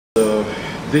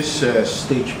This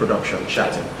stage production,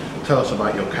 Shattered, tell us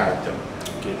about your character.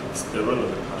 Okay, it's the role of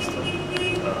the pastor.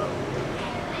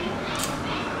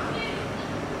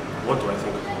 What do I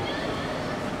think of him?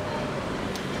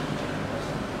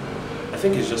 I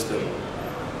think it's just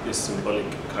a symbolic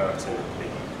character in the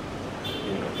play.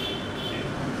 You know,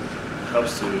 it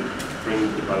helps to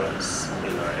bring the balance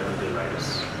in our everyday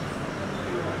lives.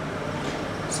 You know,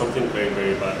 something very,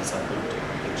 very bad has happened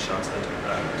in Shattered,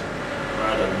 and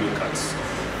rather than look at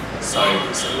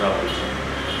signs around,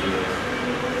 you know,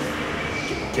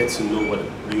 get to know what the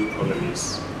real problem is.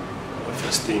 We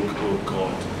just think, oh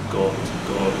God, God,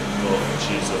 God, God,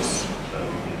 Jesus. You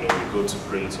know, we go to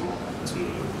pray to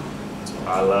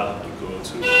Allah, we go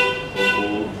to Ogo,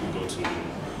 we go to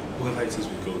whoever it is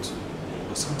we go to.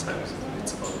 But sometimes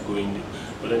it's about going there.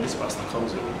 But then this pastor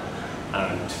comes in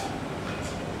and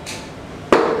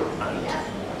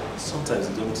sometimes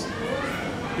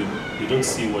you don't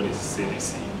see what they say they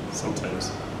see.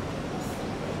 Sometimes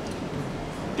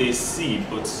they see,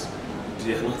 but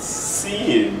they are not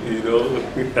seeing, you know.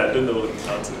 I don't know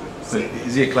how to say.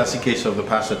 Is it a classic case of the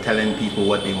pastor telling people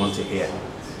what they want to hear?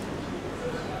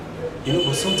 You know,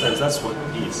 but sometimes that's what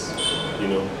it is. You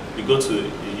know, you go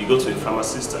to a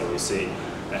pharmacist and you say,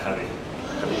 I have a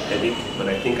headache, but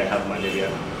I think I have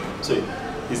malaria. So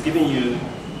he's giving you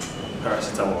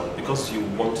paracetamol because you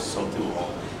want something more.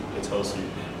 It tells you,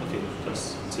 okay,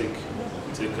 just take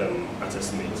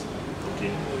antacid,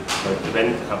 okay? But if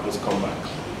anything happens, come back.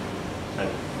 And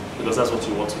because that's what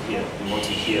you want to hear. You want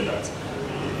to hear that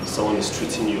someone is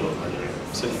treating you of malaria.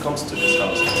 So he comes to this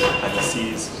house and he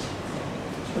sees.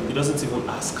 He doesn't even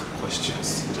ask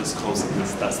questions. He just comes and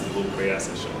starts the whole prayer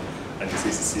session. And he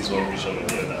says he sees one vision or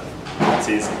the other. He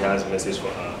says he has a message for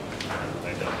her, and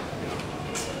like that. You know.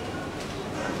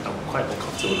 I'm quite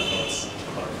uncomfortable about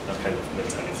that kind of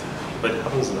mentality. But it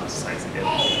happens in our society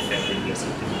every blessed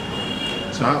day.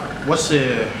 So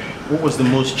what was the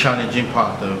most challenging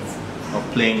part of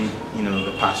playing, you know,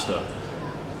 the pastor?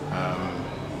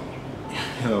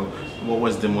 You know, what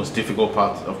was the most difficult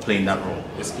part of playing that role?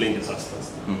 It's playing the pastor.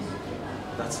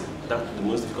 That's it. The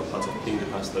most difficult part of playing the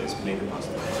pastor is playing the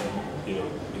pastor. You know,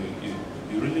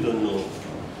 you really don't know.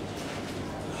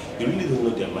 You really don't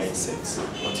know their mindsets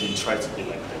until you try to be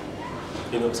like them.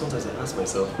 You know, sometimes I ask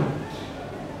myself,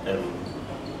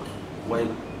 why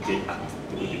they act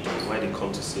the way they do, why they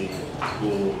come to say,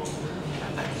 oh,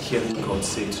 I'm hearing God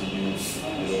say to you, you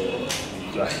know,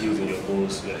 you are healed in your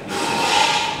bones, you are healed.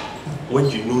 When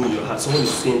you know in your heart, someone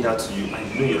is saying that to you, and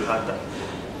you know in your heart that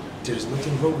there is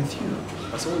nothing wrong with you.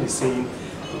 And someone is saying,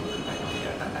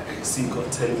 I see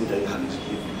God telling me that you have a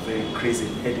very crazy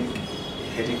headache. The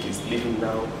headache is leaving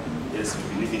now. Yes, you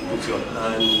believe it. Put your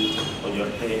hand on your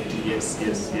head. Yes,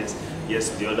 yes, yes. Yes,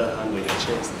 the other hand on your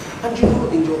chest. And you know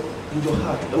in your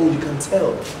heart, you can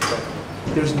tell that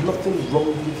there's nothing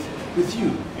wrong with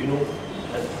you. You know,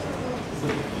 and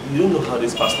you don't know how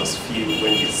these pastors feel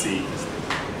when they say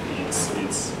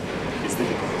it's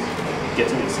difficult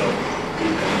getting yourself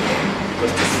in,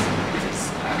 because this is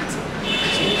acting.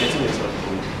 So getting yourself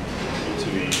into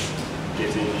it,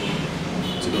 getting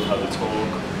to know how to talk,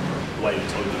 why you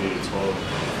talk the way you talk,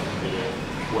 you know,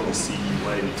 what you see,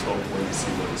 why you talk, when you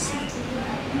see what you see,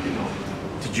 you know.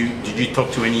 Did you talk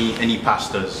to any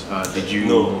pastors? Did you?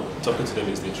 No, talking to them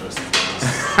is dangerous. I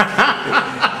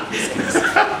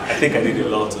think I did a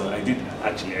lot of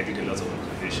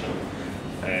observation.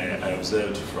 I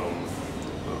observed from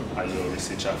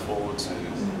Oritsejafor to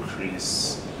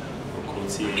Chris,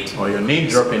 Okotie. Oh, your name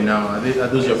dropping now. Are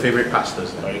those your favorite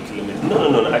pastors? No.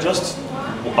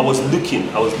 I was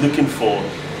looking for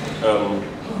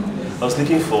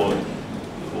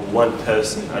one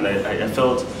person, and I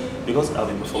felt, because I've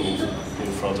been performing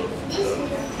in front of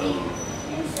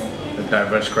a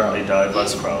diverse crowd.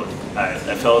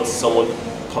 I felt someone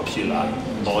popular,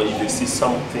 or if you see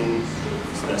something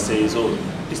that says, oh,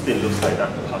 this thing looks like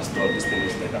that pastor, this thing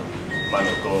looks like that man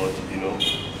of God, you know,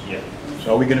 yeah.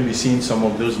 So are we going to be seeing some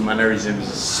of those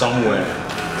mannerisms somewhere? I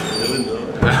don't know.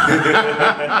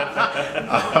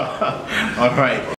 All right.